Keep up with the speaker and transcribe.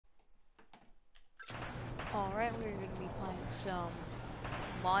tonight we're going to be playing some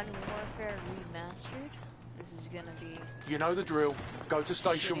Modern Warfare Remastered. This is going to be... You know the drill. Go to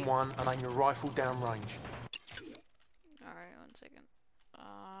Station 1 and aim your rifle down range. Alright, 1 second.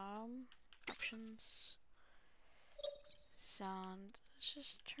 Options. Sound. Let's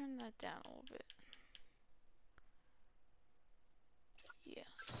just turn that down a little bit.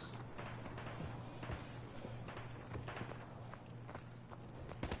 Yes.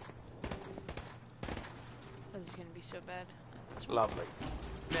 This is gonna be so bad. Lovely.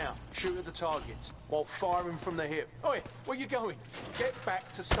 Now, shoot at the targets while firing from the hip. Oi, where you going? Get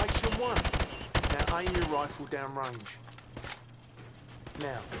back to Station 1. Now aim your rifle down range.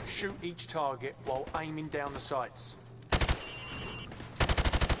 Now, shoot each target while aiming down the sights.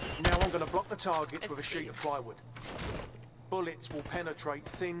 Now I'm going to block the targets with a sheet of plywood. Bullets will penetrate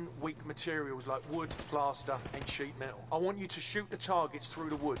thin, weak materials like wood, plaster and sheet metal. I want you to shoot the targets through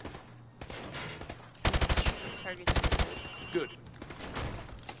the wood. Good.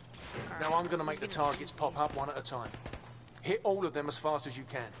 Now I'm going to make the targets pop up one at a time. Hit all of them as fast as you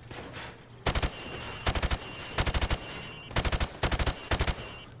can.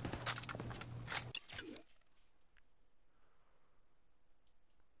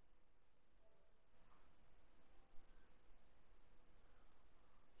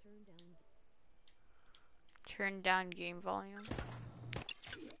 Turn down game volume.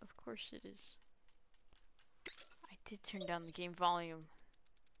 Of course it is. I did turn down the game volume.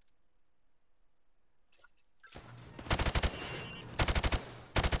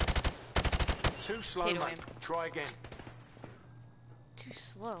 Too slow, mate. Try again. Too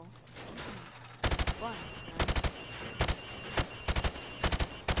slow? What, man?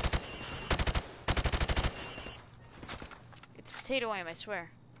 It's potato aim, I swear.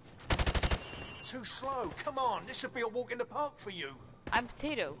 Too slow. Come on, this should be a walk in the park for you. I'm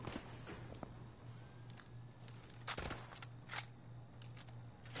potato.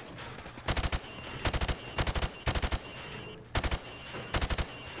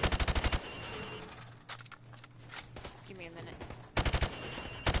 Give me a minute.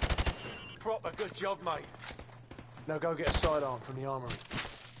 Proper good job, mate. Now go get a sidearm from the armory.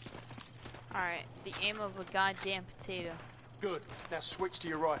 Alright, the aim of a goddamn potato. Good. Now switch to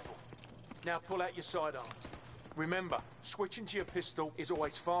your rifle. Now pull out your sidearm. Remember, switching to your pistol is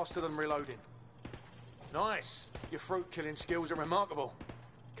always faster than reloading. Nice. Your fruit killing skills are remarkable.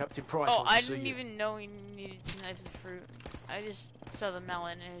 Captain Price wants to see you. I didn't even know he needed to knife the fruit. I just saw the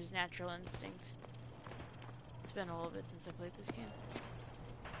melon and his natural instinct. It's been a little bit since I played this game.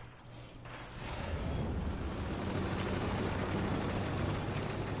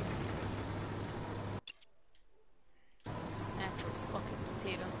 Natural fucking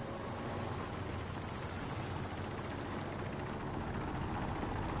potato.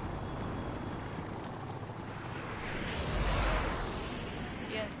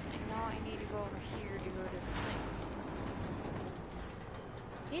 Yes, and now I need to go over here to go to the thing.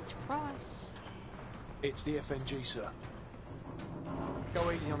 It's Price. It's the FNG, sir.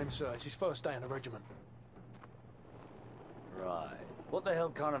 Go easy on him, sir. It's his first day in the regiment. Right. What the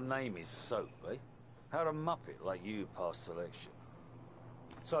hell kind of name is Soap, eh? How'd a muppet like you pass selection?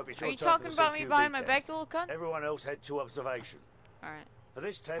 Soap, it's your turn. Are you talking about me behind my back, little cunt? Everyone else head to observation. Alright. For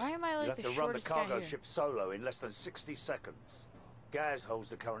this test, Why am I like you have to run the cargo ship here? solo in less than 60 seconds. Gaz holds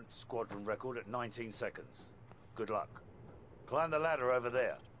the current squadron record at 19 seconds. Good luck. Climb the ladder over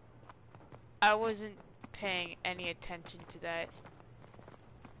there. I wasn't paying any attention to that.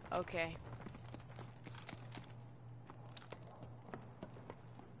 Okay.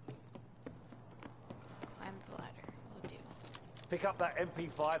 Climb the ladder. Will do. Pick up that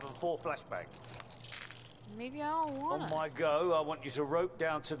MP5 and 4 flashbangs. Maybe I don't wanna. On my go, I want you to rope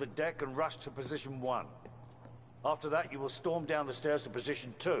down to the deck and rush to position 1. After that, you will storm down the stairs to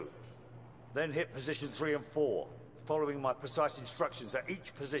position 2. Then hit position 3 and 4, following my precise instructions at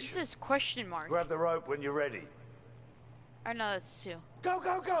each position. This is question mark. Grab the rope when you're ready. I know that's 2. Go,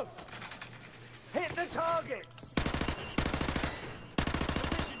 go, go! Hit the targets!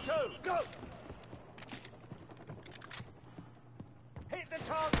 Position 2, go! Hit the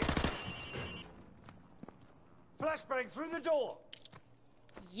targets! Flashbang through the door!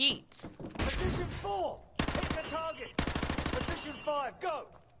 Yeet. Position 4, hit the target! Position 5, go!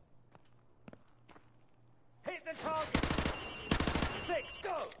 Hit the target! 6,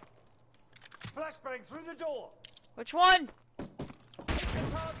 go! Flashbang through the door! Which one? Hit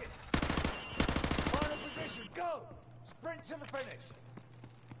the target! Final position, go! Sprint to the finish!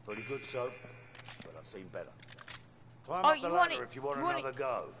 Pretty good, Soap, but I've seen better. Climb up the ladder if you want another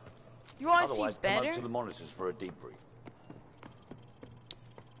go. You want to see Otherwise, better? come up to the monitors for a debrief.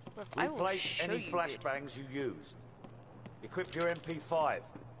 Look, I will Replace show any you, dude. flashbangs you used. Equip your MP5.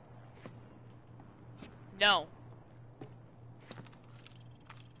 No.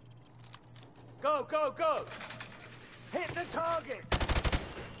 Go, go, go! Hit the target!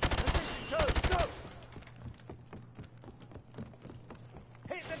 Position 2, go!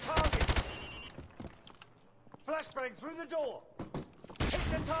 Hit the target! Flashbang through the door! Hit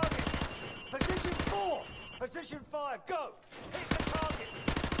the target! Position 4! Position 5, go! Hit the target!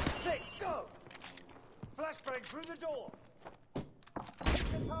 6, go! Flashbang through the door!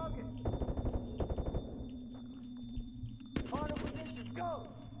 Hit the target! Final position, go!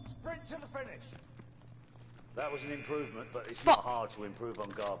 Sprint to the finish! That was an improvement, but it's not hard to improve on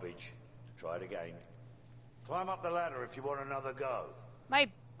garbage. Try it again. Climb up the ladder if you want another go.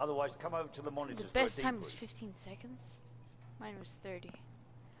 Otherwise, come over to the monitors The best time was 15 seconds? Mine was 30.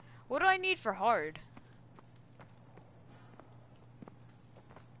 What do I need for hard?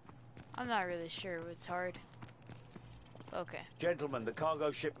 I'm not really sure what's hard. Okay. Gentlemen, the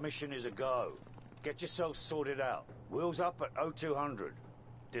cargo ship mission is a go. Get yourselves sorted out. Wheels up at 0200.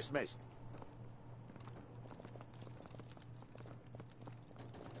 Dismissed.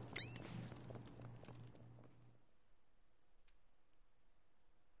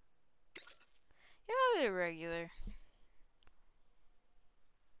 Yeah, I'll do regular.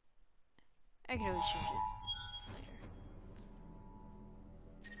 I can always change it later.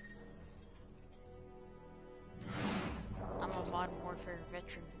 I'm a Modern Warfare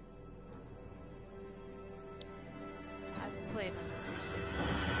veteran. I've played on the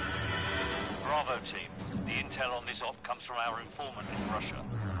 360. Bravo team. The intel on this op comes from our informant in Russia.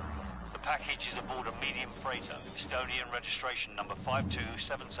 The package is aboard a medium freighter, Estonian registration number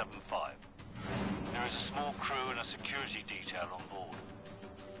 52775. There is a small crew and a security detail on board.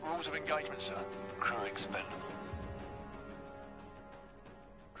 Rules of engagement, sir. Crew expendable.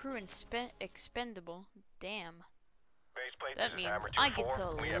 Crew expendable? Damn. Baseplate, That this means is Hammer I get 2-4.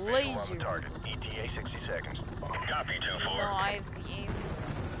 to We have visual on laser. the target. ETA 60 seconds. Copy 2-4. No, I have the aim of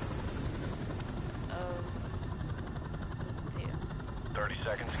 2. 30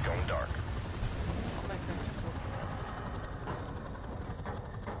 seconds, going dark. All my friends are so good.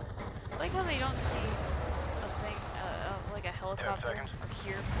 I like how they don't see a thing, like a helicopter, seconds. or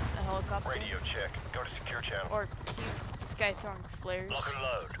hear a helicopter, Radio check. Go to secure channel. or see this guy throwing flares, Lock and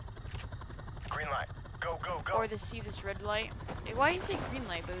load. Green light. Go, go, go. or they see this red light. Hey, why do you say green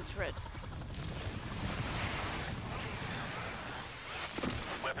light, but it's red?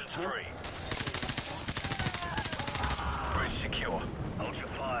 Weapons free. Bridge secure. Hold your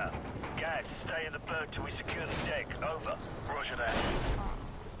fire. Guys, stay in the berg till we secure the deck. Over. Roger that.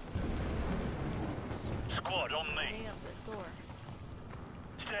 Squad, on me. Opening up the door.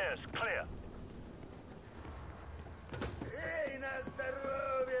 Stairs, clear.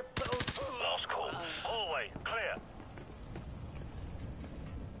 Last call. Hallway, clear.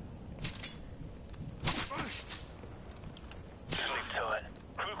 Sleep tight.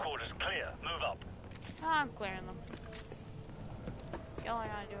 Crew quarters clear. Move up. I'm clearing them. Y'all are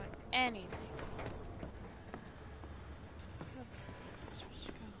not doing anything. Let's just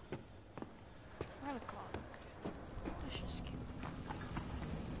go. Where the clock? Let's just keep.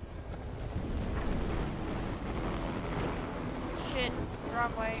 Shit,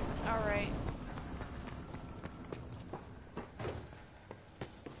 wrong way. Alright.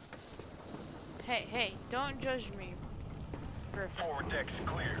 Hey, hey, don't judge me. Perfect. Forward deck's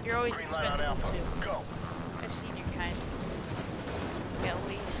clear. You're always Green light on expendable Alpha. too. Go. I've seen your kind. Yeah,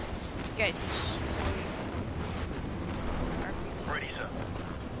 leave. You guys Ready, sir.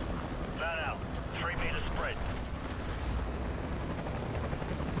 Fan out. 3 meter spread.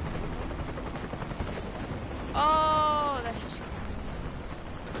 Oh, that's just.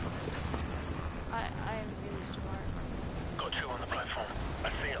 I am really smart. Got 2 on the platform. I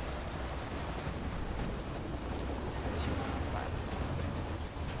see 'em.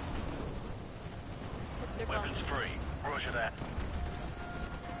 They're gone. Weapons free. Roger that.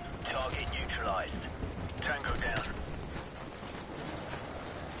 Target neutralized. Tango down.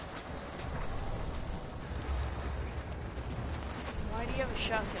 Why do you have a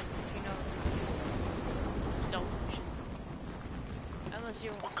shotgun if you know this stealth mission? Unless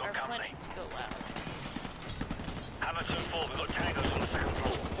you We've got are company. planning to go loud. Hammer 2-4, we've got tangos on the 2nd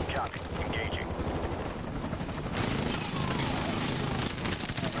floor. Copy. Engaging.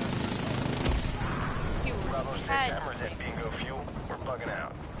 You Bravo 6, had Hammer's to at bingo fuel. We're bugging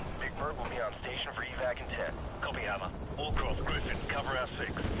out. Big Bird will be on station for evac in 10. Copy, Hammer. Allcross, Griffin, cover our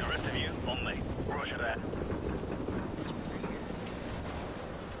 6. The rest of you, on me. Roger that.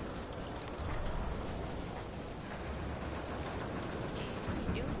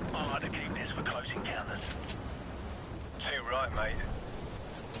 You? counters. Too right, mate.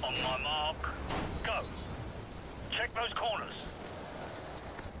 On my mark, go. Check those corners.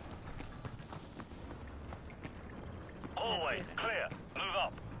 Hallway, clear. Move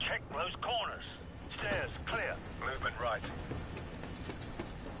up. Check those corners. Stairs, clear. Movement right.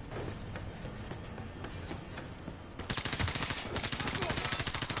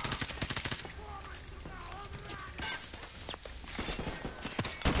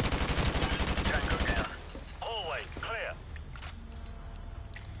 Tango down. Hallway, clear.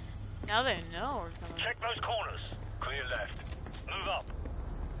 Now they know we're coming. Check those corners. Clear left. Move up.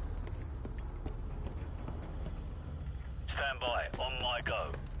 Stand by. On my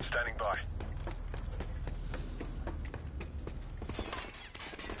go. Standing by.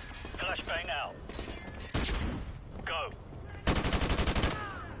 Flashbang out. Go.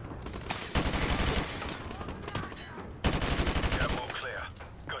 Got all clear.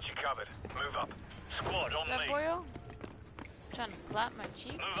 Got you covered. Move up. Squad on Is that me. Boyo? Trying to clap my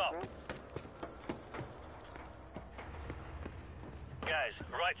cheeks, Move up. bro? Guys,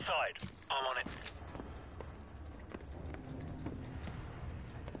 right side. I'm on it.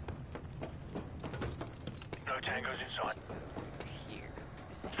 No tangos inside. Here.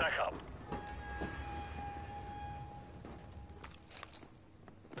 Stack up.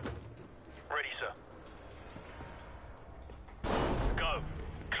 Ready, sir. Go.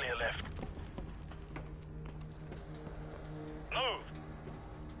 Clear left. Move.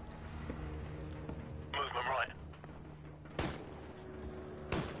 Movement right.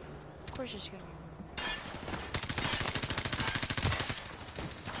 Of course it's gonna be.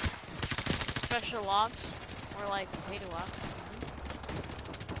 Special ops, or like potato ops.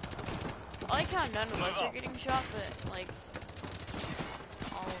 I like how none of us are getting shot, but like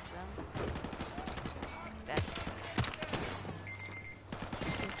all of them. That's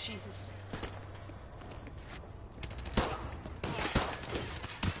oh, Jesus.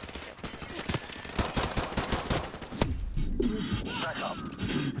 Back up.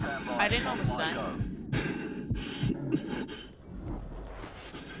 Stand by. I didn't almost On my die. go.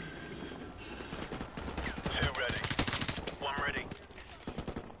 Two ready. One ready.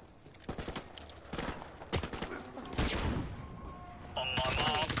 On my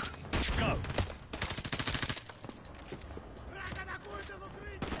mark. Go.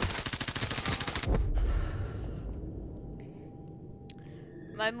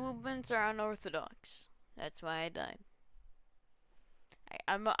 My movements are unorthodox. That's why I died.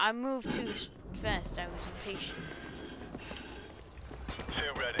 I moved too fast. I was impatient.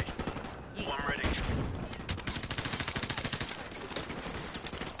 Two ready. Yeet. One ready.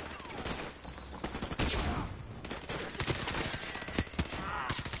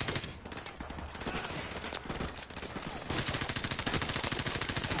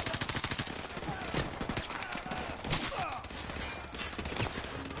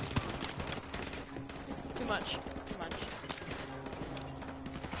 Too much. Too much.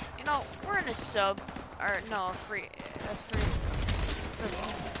 You know, we're in a sub, or no,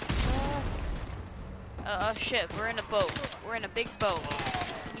 a ship. We're in a boat. We're in a big boat.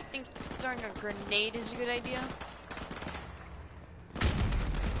 You think throwing a grenade is a good idea?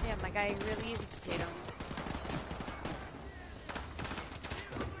 Yeah, my guy really is a potato.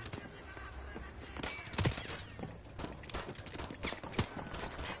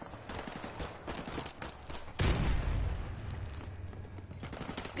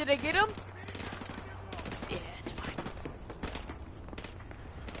 Did I get him? Yeah, it's fine.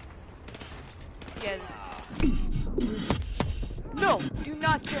 Yes. No! Do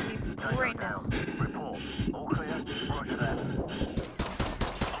not kill me right now. Report. All clear. Roger that.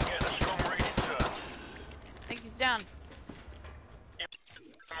 I'm getting a strong reading, sir. I think he's down. You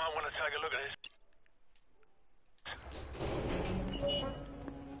might want to take a look at this.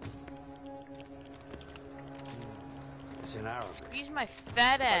 It's in Aaron. Squeeze my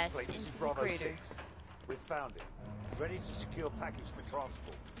fat ass Faceplate, this is into the Bravo crater. 6. We've found it. Ready to secure package for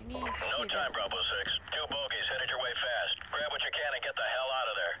transport. You need to No secure time, that. Bravo 6. Two bogies headed your way fast. Grab what you can and get the hell out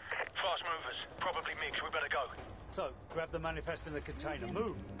of there. Fast movers. Probably mixed. We better go. So, grab the manifest in the container.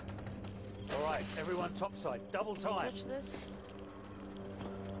 Move! Alright, everyone topside. Double Can you time. touch this? Touch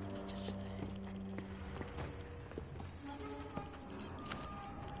that.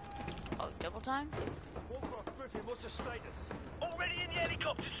 Oh, double time? Warcraft Griffin, what's the status? Already in the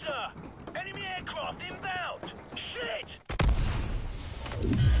helicopter, sir. Enemy aircraft inbound. Shit!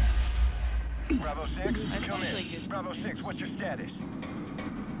 Bravo 6, That's come actually in. good. Bravo 6, what's your status?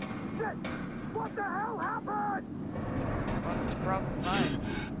 Shit! What the hell happened? Well, it's Bravo 5.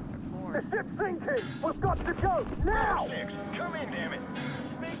 Or 4. ship's sinking! We've got to go! Now! Bravo 6, come in, damn it!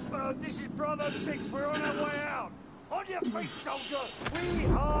 Big Bird This is Bravo 6. We're on our way out. On your feet, soldier. We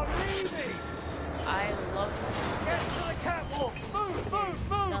are leaving. I love this Get one. to the catwalk. Move, move,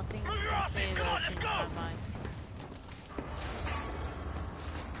 move. Nothing can say that'll change my mind.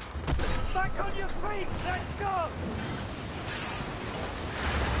 Back on your feet. Let's go.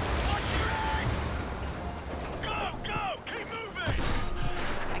 Watch your head! Go, go! Keep moving!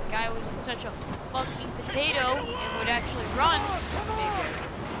 That guy was such a fucking potato and would actually run. Maybe.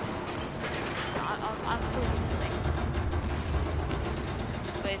 I'm feeling the thing.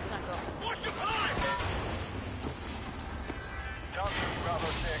 But it's not going. Watch your pipe! Johnson, Bravo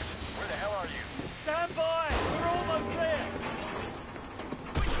 6. Where the hell are you? Stand by. We're almost there.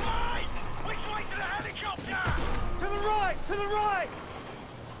 Which way? Which way to the helicopter? To the right. To the right.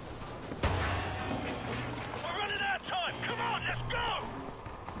 We're running out of time. Come on, let's go!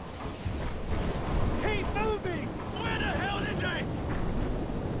 Keep moving. Where the hell is it?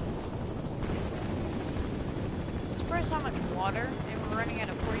 I'm surprised how much water, and we're running at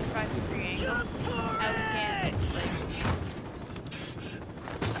a 45-degree angle. Jump for How we can't, it!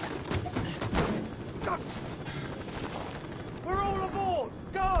 Gotcha. We're all aboard.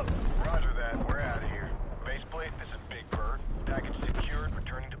 Go. Roger that. We're out of here. Base plate, this is Big Bird. Package secured.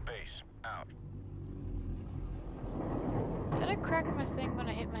 Returning to base. Out. Did I crack my thing when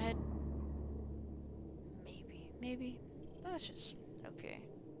I hit my head? Maybe. Maybe. That's just okay.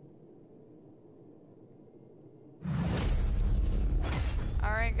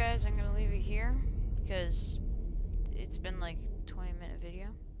 Alright guys, I'm gonna leave it here because it's been like a 20-minute video.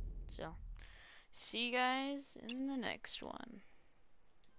 So, see you guys in the next one.